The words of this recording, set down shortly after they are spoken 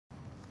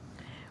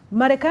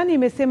Marekani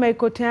imesema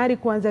iko tayari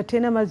kuanza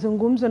tena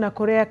mazungumzo na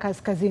Korea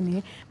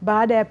Kaskazini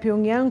baada ya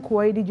Pyongyang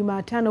kuahidi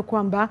Jumatano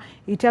kwamba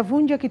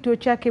itavunja kituo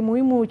chake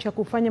muhimu cha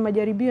kufanya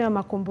majaribio ya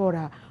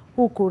makombora,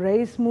 huku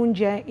Rais Moon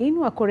Jae-in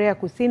wa Korea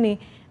Kusini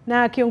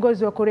na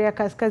kiongozi wa Korea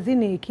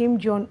Kaskazini Kim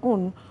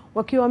Jong-un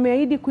wakiwa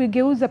wameahidi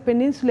kuigeuza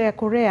peninsula ya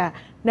Korea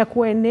na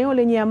kuwa eneo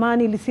lenye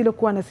amani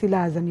lisilokuwa na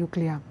silaha za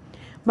nuklia.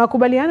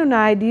 Makubaliano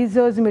na ahadi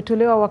hizo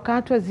zimetolewa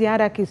wakati wa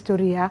ziara ya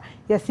kihistoria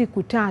ya siku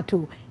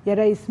 3 ya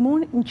Rais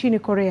Moon nchini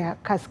Korea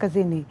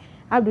Kaskazini.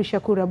 Abdul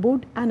Shakur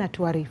Abud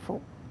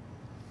anatuarifu.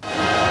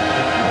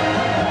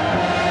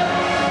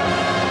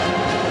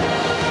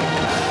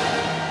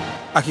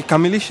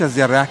 Akikamilisha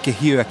ziara yake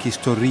hiyo ya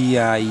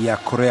kihistoria ya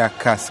Korea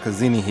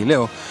Kaskazini hii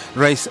leo,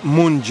 Rais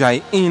Moon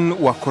Jae-in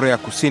wa Korea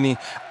Kusini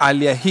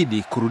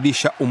aliahidi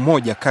kurudisha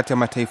umoja kati ya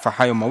mataifa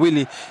hayo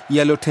mawili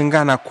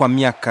yaliyotengana kwa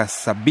miaka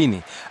 70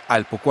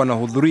 alipokuwa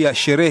anahudhuria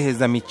sherehe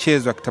za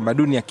michezo ya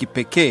kitamaduni ya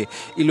kipekee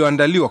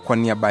iliyoandaliwa kwa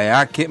niaba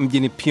yake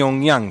mjini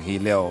Pyongyang hii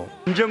leo.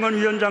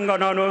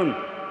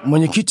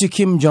 Mwenyekiti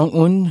Kim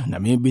Jong-un na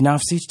mimi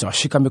binafsi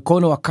tutawashika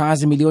mikono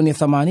wakazi milioni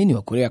 80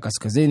 wa Korea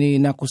Kaskazini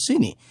na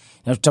Kusini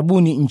na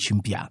tutabuni nchi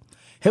mpya.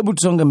 Hebu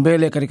tusonge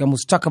mbele katika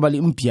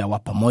mustakabali mpya wa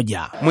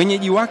pamoja.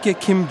 Mwenyeji wake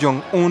Kim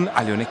Jong-un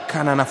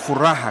alionekana na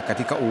furaha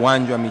katika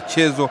uwanja wa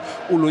michezo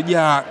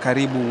uliojaa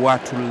karibu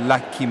watu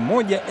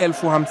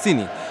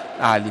 150,000.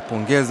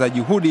 Alipongeza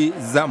juhudi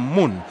za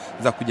Moon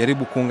za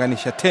kujaribu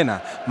kuunganisha tena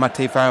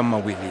mataifa hayo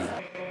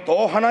mawili.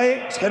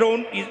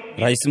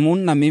 Rais Moon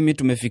na mimi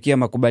tumefikia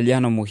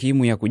makubaliano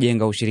muhimu ya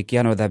kujenga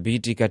ushirikiano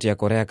dhabiti kati ya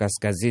Korea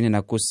Kaskazini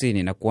na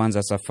Kusini na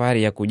kuanza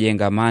safari ya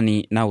kujenga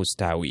amani na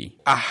ustawi.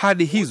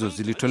 Ahadi hizo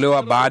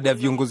zilitolewa baada ya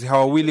viongozi hawa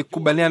wawili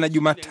kukubaliana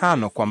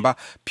Jumatano kwamba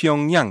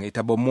Pyongyang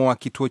itabomoa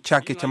kituo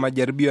chake cha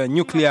majaribio ya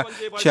nyuklia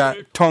cha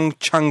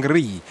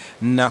Tongchang-ri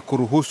na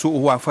kuruhusu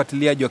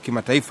ufuatiliaji wa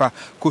kimataifa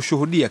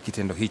kushuhudia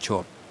kitendo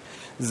hicho.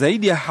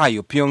 Zaidi ya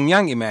hayo,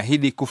 Pyongyang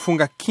imeahidi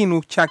kufunga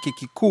kinu chake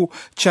kikuu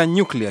cha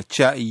nyuklia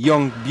cha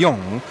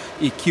Yongbyon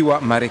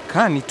ikiwa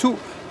Marekani tu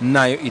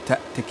nayo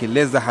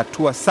itatekeleza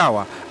hatua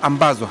sawa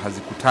ambazo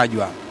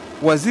hazikutajwa.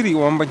 Waziri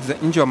wa mambo ya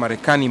nje wa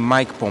Marekani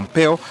Mike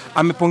Pompeo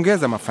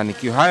amepongeza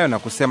mafanikio hayo na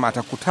kusema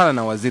atakutana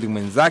na waziri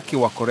mwenzake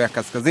wa Korea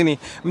Kaskazini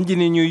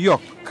mjini New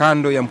York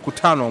kando ya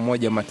mkutano wa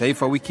Umoja wa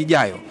Mataifa wiki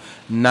ijayo.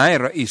 Naye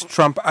Rais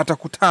Trump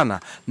atakutana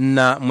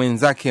na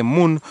mwenzake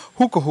Moon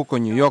huko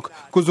New York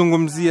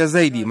kuzungumzia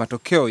zaidi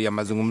matokeo ya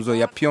mazungumzo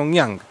ya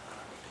Pyongyang.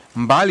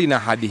 Mbali na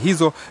ahadi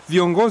hizo,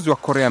 viongozi wa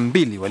Korea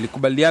mbili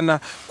walikubaliana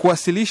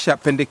kuwasilisha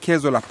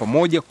pendekezo la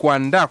pamoja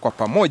kuandaa kwa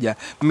pamoja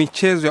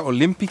michezo ya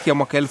Olimpiki ya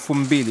mwaka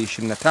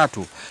 2023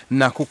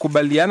 na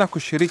kukubaliana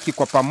kushiriki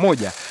kwa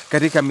pamoja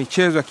katika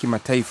michezo ya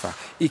kimataifa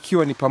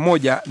ikiwa ni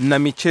pamoja na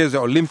michezo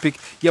ya Olimpiki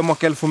ya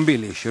mwaka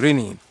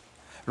 2020.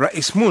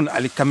 Rais Moon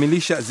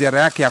alikamilisha ziara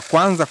yake ya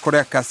kwanza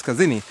Korea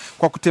Kaskazini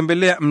kwa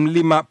kutembelea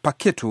mlima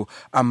Paketu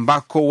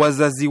ambako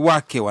wazazi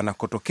wake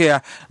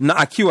wanakotokea, na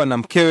akiwa na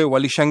mkewe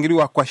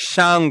walishangiliwa kwa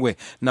shangwe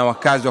na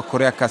wakazi wa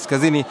Korea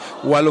Kaskazini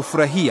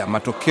walofurahia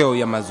matokeo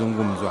ya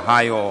mazungumzo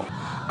hayo.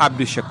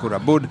 Abdul Shakur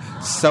Abud,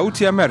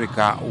 Sauti ya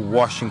Amerika,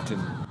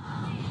 Washington.